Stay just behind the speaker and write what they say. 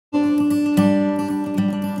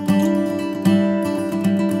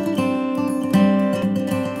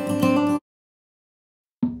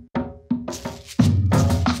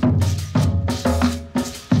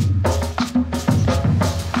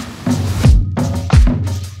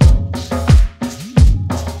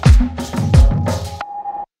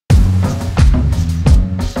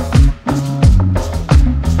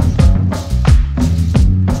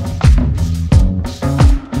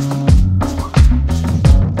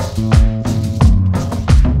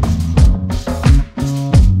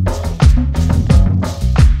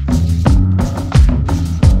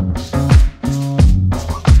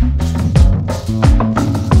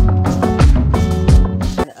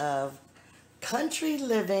Country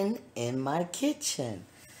living in my kitchen.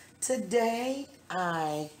 Today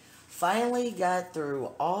I finally got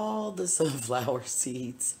through all the sunflower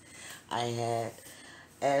seeds I had.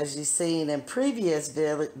 As you've seen in previous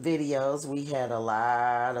videos, we had a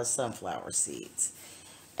lot of sunflower seeds.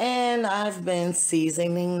 And I've been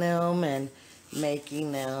seasoning them and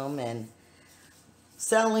making them and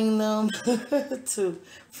selling them to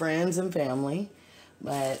friends and family.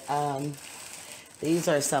 But these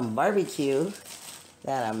are some barbecue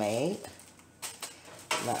that I made.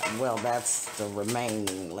 Well, that's the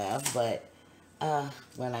remaining left, but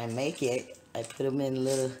when I make it, I put them in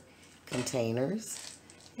little containers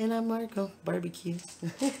and I mark them barbecue.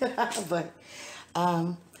 But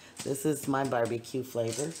this is my barbecue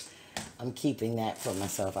flavor. I'm keeping that for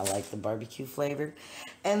myself. I like the barbecue flavor.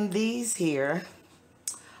 And these here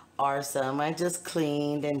are some I just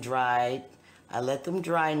cleaned and dried. I let them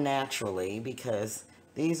dry naturally because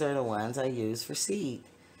these are the ones I use for seed.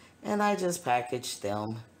 And I just packaged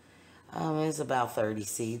them. It's about 30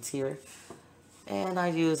 seeds here. And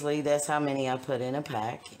that's how many I put in a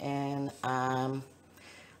pack. And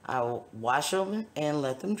I'll wash them and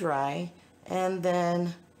let them dry. And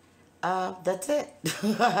then that's it.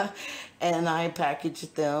 And I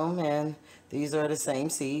packaged them, and these are the same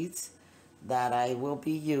seeds that I will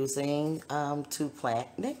be using to plant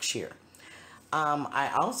next year.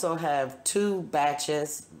 I also have 2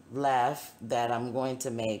 batches left that I'm going to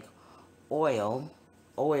make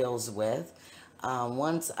oils with.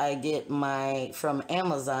 Once I get from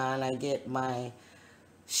Amazon, I get my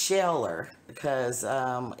sheller because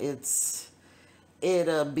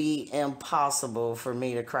it'll be impossible for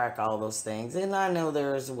me to crack all those things. And I know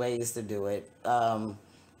there's ways to do it.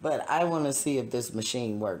 But I want to see if this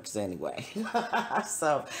machine works anyway.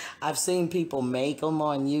 So I've seen people make them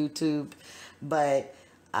on YouTube, but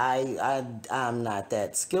I'm not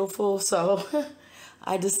that skillful. So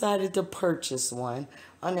I decided to purchase one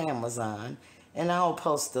on Amazon, and I'll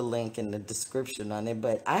post the link in the description on it,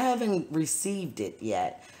 but I haven't received it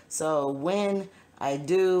yet. So when I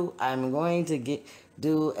do, I'm going to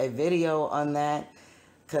do a video on that,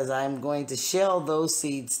 because I'm going to shell those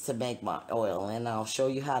seeds to make my oil, and I'll show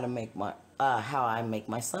you how to make how I make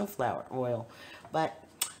my sunflower oil. But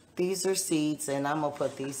these are seeds, and I'm gonna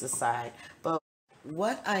put these aside. But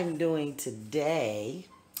what I'm doing today,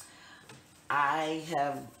 I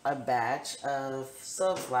have a batch of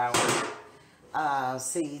sunflower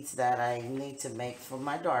seeds that I need to make for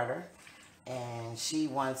my daughter, and she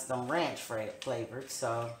wants them ranch flavored.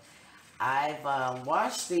 So I've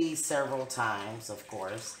washed these several times, of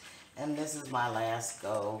course, and this is my last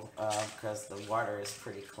go because the water is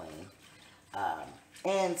pretty clean.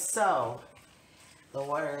 And so the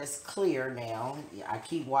water is clear now. I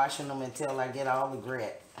keep washing them until I get all the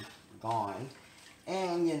grit gone.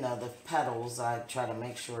 And, you know, the petals, I try to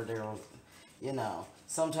make sure they're, you know,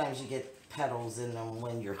 sometimes you get petals in them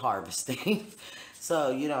when you're harvesting.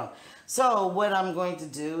 So, you know, so what I'm going to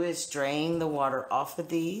do is drain the water off of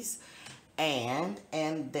these, and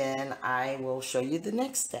then I will show you the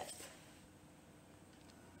next step.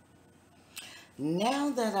 Now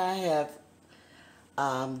that I have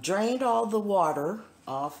drained all the water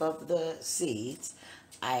off of the seeds,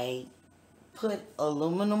 I put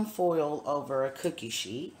aluminum foil over a cookie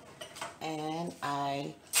sheet and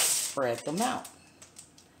I spread them out.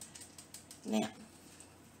 Now,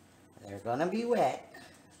 they're gonna be wet.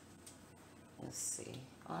 Let's see.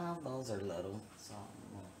 Oh, those are little, so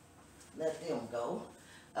I'm gonna let them go.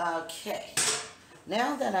 Okay.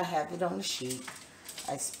 Now that I have it on the sheet,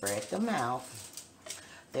 I spread them out.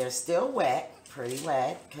 They're still wet, pretty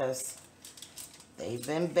wet, because they've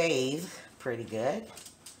been bathed pretty good.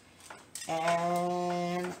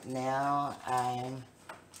 And now I'm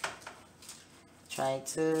trying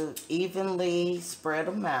to evenly spread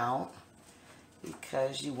them out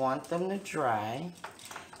because you want them to dry.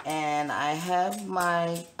 And I have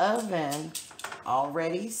my oven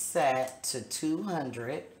already set to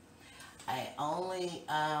 200. I only,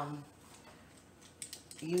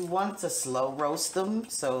 you want to slow roast them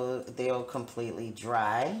so they'll completely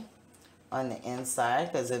dry on the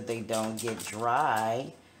inside, because if they don't get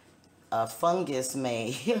dry, a fungus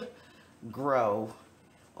may grow,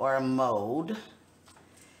 or a mold,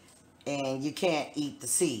 and you can't eat the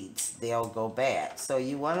seeds. They'll go bad. So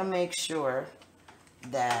you want to make sure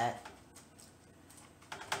that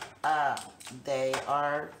they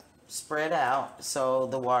are spread out so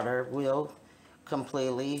the water will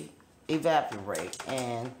completely evaporate.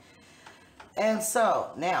 And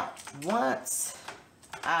so now, once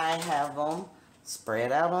I have them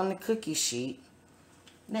spread out on the cookie sheet,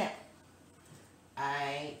 now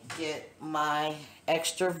I get my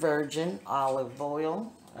extra virgin olive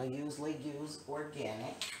oil. I usually use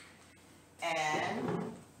organic.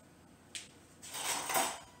 And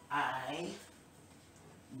I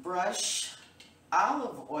brush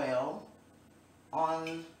olive oil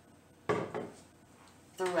on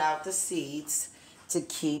throughout the seeds to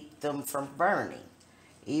keep them from burning.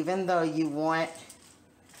 Even though you want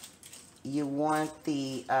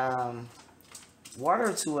the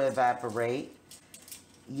water to evaporate,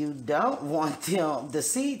 you don't want the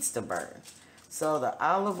seeds to burn. So the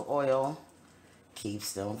olive oil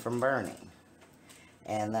keeps them from burning.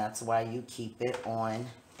 And that's why you keep it on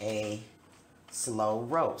a slow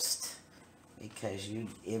roast. Because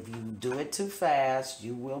if you do it too fast,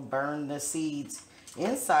 you will burn the seeds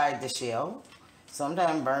inside the shell.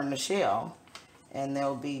 Sometimes burn the shell. And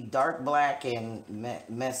they'll be dark black and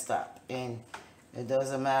messed up. And it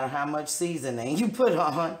doesn't matter how much seasoning you put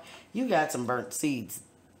on, you got some burnt seeds,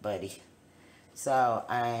 buddy. So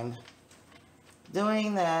I'm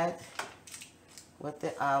doing that with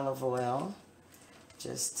the olive oil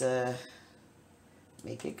just to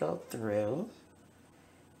make it go through.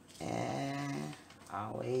 And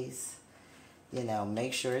always, you know,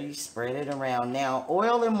 make sure you spread it around. Now,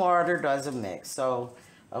 oil and water doesn't mix. So,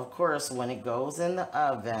 of course, when it goes in the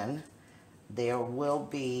oven, there will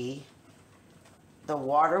be, the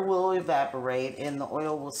water will evaporate and the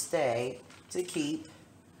oil will stay to keep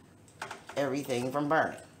everything from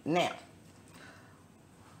burning. Now,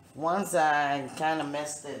 once I kind of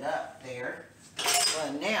messed it up there,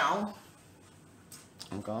 but now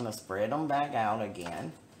I'm going to spread them back out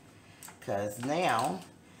again, because now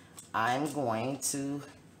I'm going to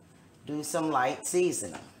do some light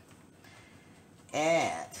seasoning.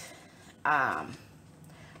 And I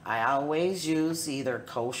always use either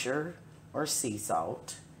kosher or sea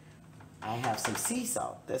salt. I have some sea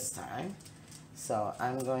salt this time. So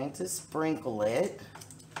I'm going to sprinkle it.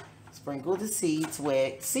 Sprinkle the seeds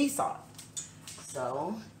with sea salt.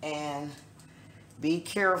 So, and be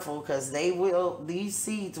careful, because these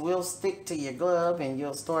seeds will stick to your glove and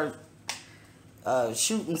you'll start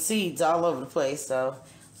shooting seeds all over the place. So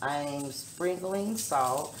I'm sprinkling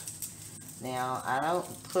salt. Now, I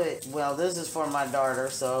don't put, well, this is for my daughter,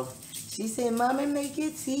 so she said, Mommy, make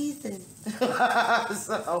it seasoned.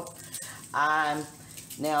 So,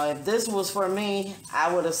 now if this was for me,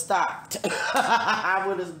 I would have stopped. I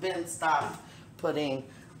would have been stopped putting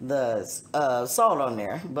the salt on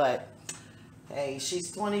there. But, hey,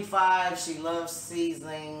 she's 25, she loves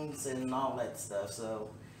seasonings and all that stuff, so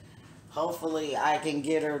hopefully I can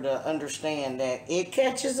get her to understand that it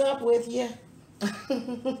catches up with you.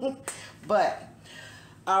 But,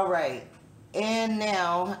 all right, and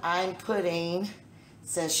now I'm putting,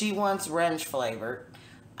 since she wants ranch flavored,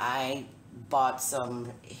 I bought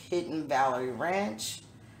some Hidden Valley Ranch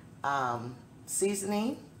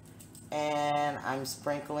seasoning, and I'm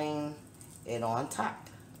sprinkling it on top.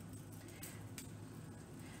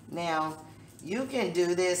 Now, you can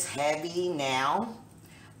do this heavy now,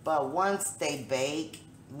 but once they bake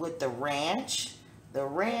with the ranch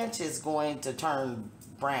is going to turn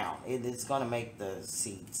brown. It is going to make the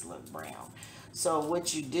seeds look brown. So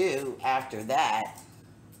what you do after that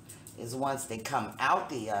is, once they come out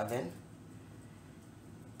the oven,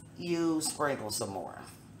 you sprinkle some more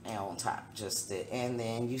on top, and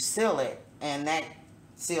then you seal it, and that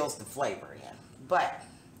seals the flavor in. But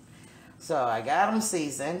so I got them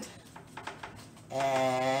seasoned,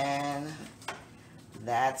 and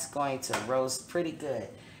that's going to roast pretty good.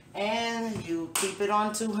 And you keep it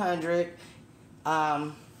on 200.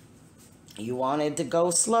 You want it to go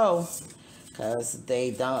slow, because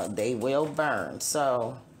they will burn.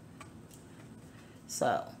 So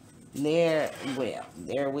there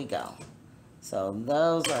we go. So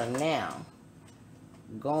those are now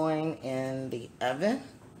going in the oven.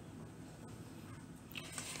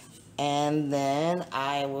 And then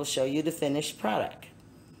I will show you the finished product.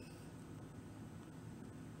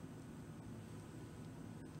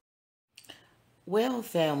 Well,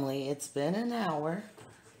 family, it's been an hour,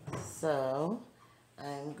 so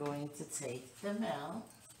I'm going to take them out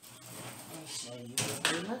and show you what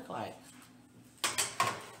they look like.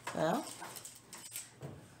 Well,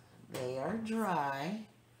 they are dry,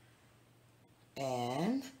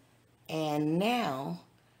 and now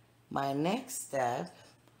my next step,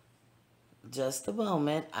 just a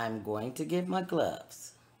moment, I'm going to get my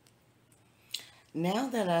gloves. Now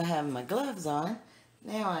that I have my gloves on,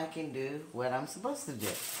 now I can do what I'm supposed to do.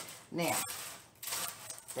 Now,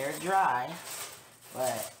 they're dry,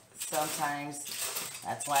 but sometimes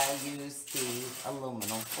that's why I use the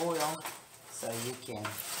aluminum foil, so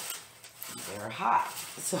they're hot.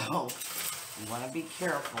 So You want to be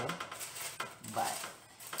careful, but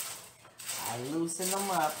I loosen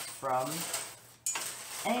them up from,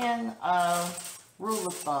 and a rule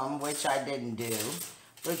of thumb, which I didn't do,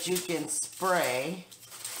 but you can spray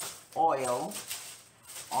oil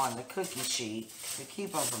on the cookie sheet to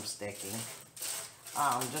keep them from sticking.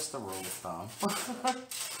 Just a rule of thumb,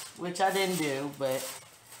 which I didn't do, but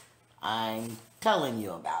I'm telling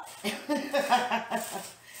you about it.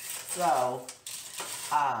 So,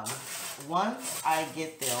 once I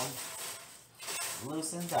get them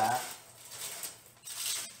loosened up,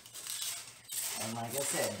 and like I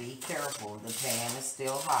said, be careful, the pan is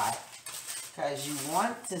still hot, because you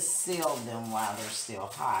want to seal them while they're still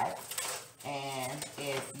hot. And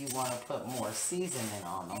if you want to put more seasoning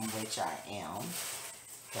on them, which I am,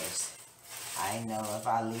 because I know if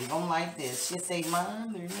I leave them like this, she'll say,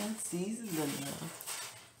 Mom, they're not seasoned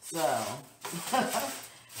enough. So,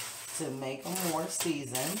 to make them more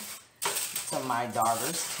seasoned to my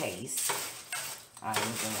daughter's taste, I'm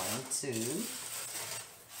going to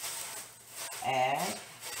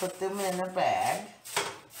put them in a bag.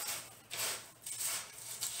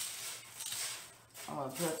 I'm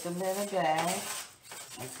going to put them in a bag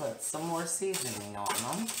and put some more seasoning on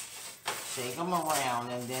them. Shake them around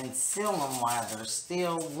and then seal them while they're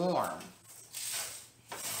still warm.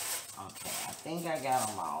 Okay, I think I got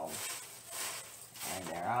them all. And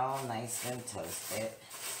they're all nice and toasted.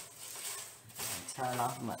 Turn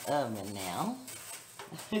off my oven now.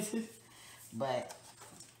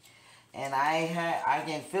 And I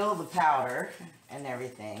can feel the powder and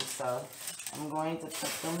everything, so I'm going to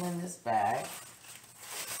put them in this bag.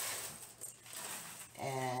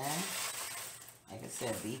 And like I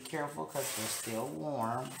said, be careful because they're still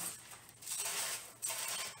warm.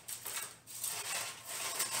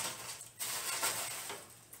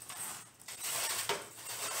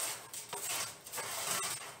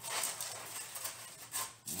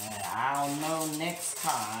 And I'll know next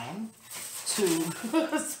time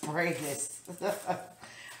to spray this.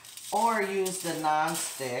 Or use the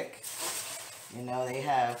non-stick. You know, they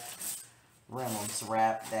have Reynolds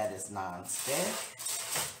wrap that is non-stick.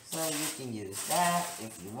 So you can use that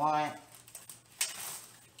if you want.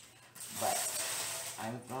 But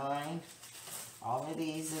I'm throwing all of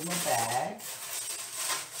these in the bag.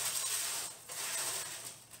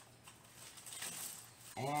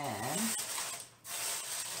 And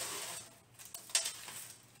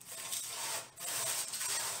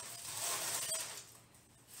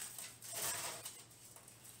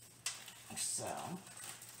so,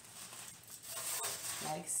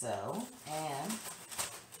 like so, and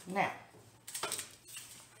now,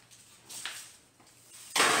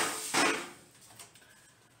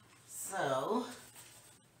 so,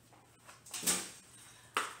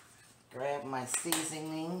 grab my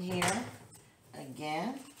seasoning here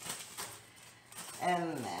again,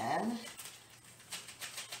 and then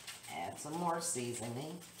add some more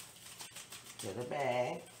seasoning to the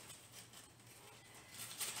bag.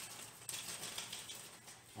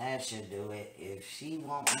 That should do it. If she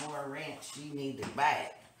wants more ranch, she need to buy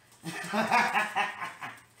it.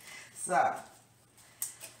 So,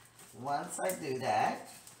 once I do that,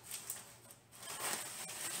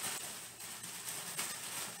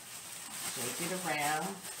 shake it around.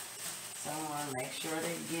 Someone make sure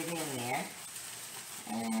they get in there.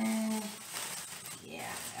 And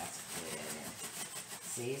yeah, that's good.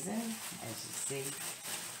 Season, as you see.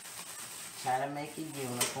 Try to make it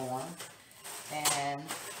uniform. And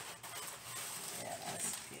yeah,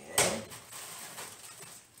 that's good.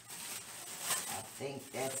 I think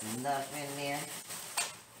that's enough in there.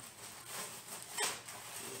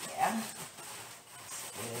 Yeah.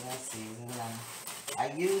 Good and seasoned.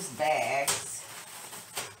 I use bags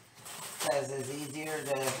because it's easier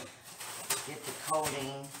to get the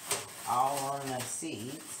coating all on the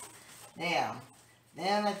seeds. Now,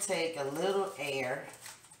 then I take a little air.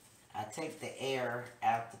 I take the air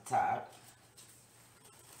out the top.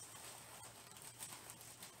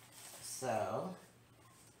 So,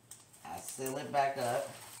 I seal it back up,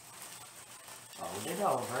 fold it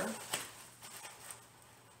over.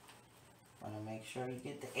 Want to make sure you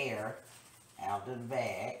get the air out of the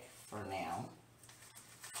bag for now.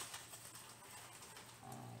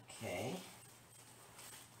 Okay.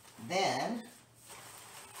 Then,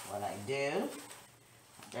 what I do,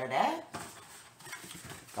 after that,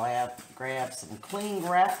 grab some cling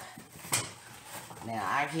wrap. Now,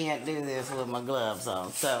 I can't do this with my gloves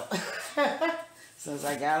on, so since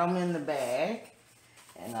I got them in the bag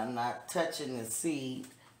and I'm not touching the seed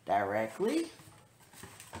directly,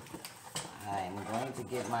 I'm going to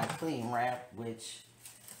get my cling wrap, which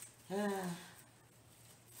I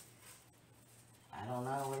I don't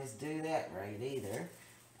always do that right either.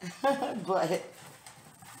 But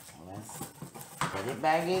let's put it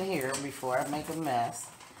back in here before I make a mess.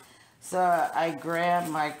 So I grabbed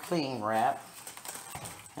my cling wrap.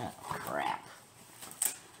 Oh, crap.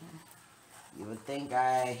 You would think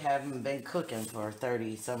I haven't been cooking for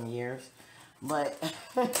 30 some years, but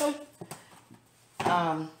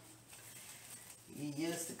you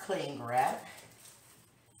use the cling wrap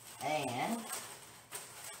and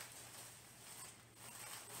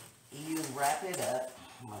you wrap it up.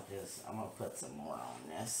 I'm gonna put some more on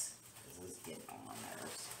this because it's getting on my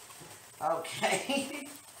nerves. Okay.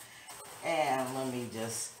 And let me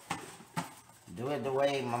just do it the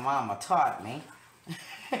way my mama taught me.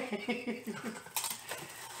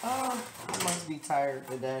 Oh, I must be tired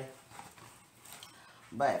today.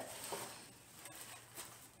 But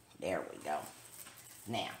there we go.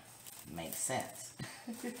 Now, makes sense.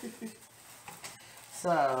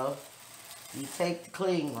 So you take the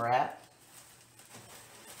cling wrap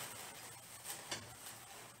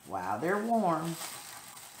while they're warm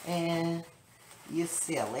and you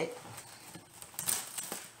seal it.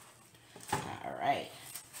 Alright.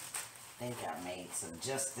 I think I made some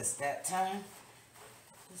justice that time.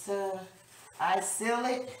 So I seal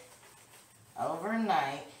it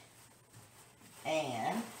overnight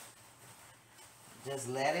and just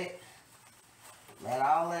let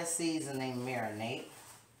all that seasoning marinate.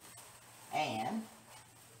 And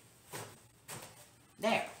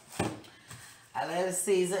there. I let it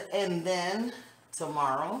season, and then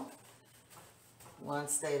tomorrow,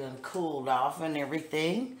 once they done cooled off and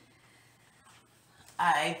everything,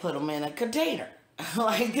 I put them in a container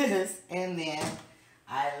like this, and then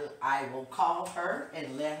I will call her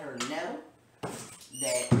and let her know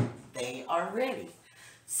that they are ready.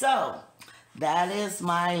 So that is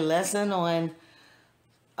my lesson on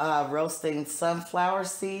roasting sunflower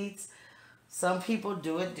seeds. Some people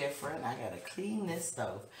do it different. I gotta clean this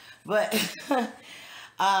stove. But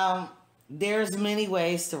there's many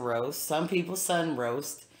ways to roast. Some people sun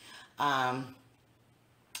roast.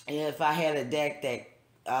 If I had a deck that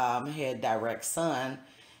had direct sun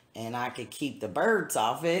and I could keep the birds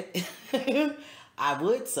off it, I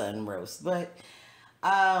would sun roast. But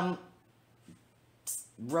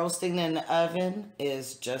roasting in the oven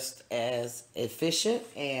is just as efficient.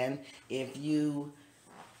 And if you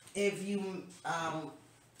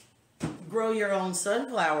grow your own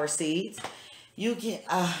sunflower seeds, you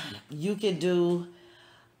can do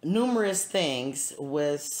numerous things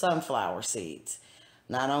with sunflower seeds.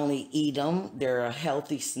 Not only eat them, they're a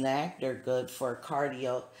healthy snack. They're good for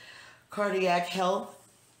cardiac health.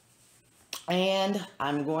 And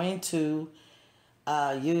I'm going to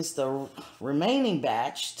use the remaining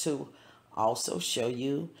batch to also show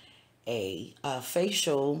you a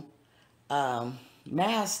facial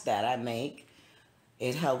mask that I make.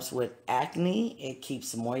 It helps with acne. It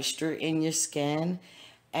keeps moisture in your skin,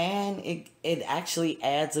 and it actually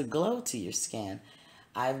adds a glow to your skin.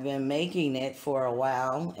 I've been making it for a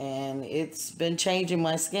while, and it's been changing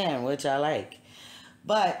my skin, which I like.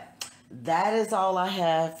 But that is all I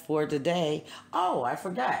have for today. Oh, I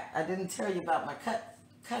forgot. I didn't tell you about my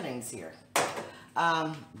cuttings here.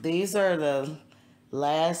 These are the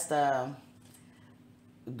last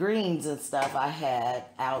greens and stuff I had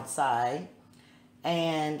outside.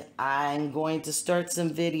 And I'm going to start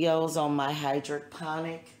some videos on my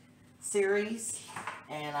hydroponic series.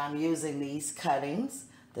 And I'm using these cuttings.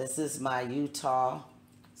 This is my Utah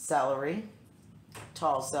celery,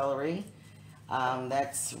 tall celery.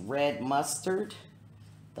 That's red mustard.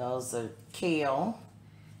 Those are kale.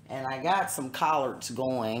 And I got some collards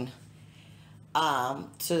going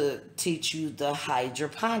to teach you the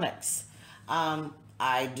hydroponics.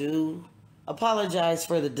 I do apologize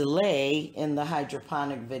for the delay in the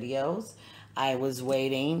hydroponic videos. I was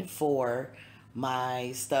waiting for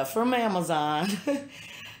my stuff from Amazon.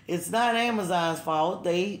 It's not Amazon's fault.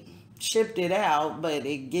 They shipped it out, but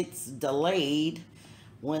it gets delayed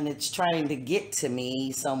when it's trying to get to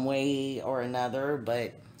me some way or another.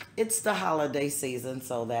 But it's the holiday season,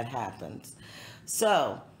 so that happens.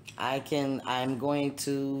 So I'm going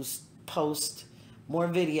to post more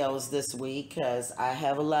videos this week because I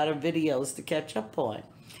have a lot of videos to catch up on.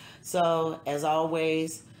 So as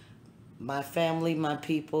always, my family, my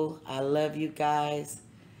people, I love you guys.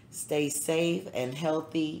 Stay safe and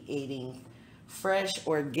healthy, eating fresh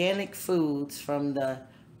organic foods from the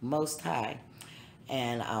Most High.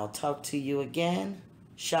 And I'll talk to you again.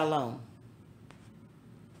 Shalom.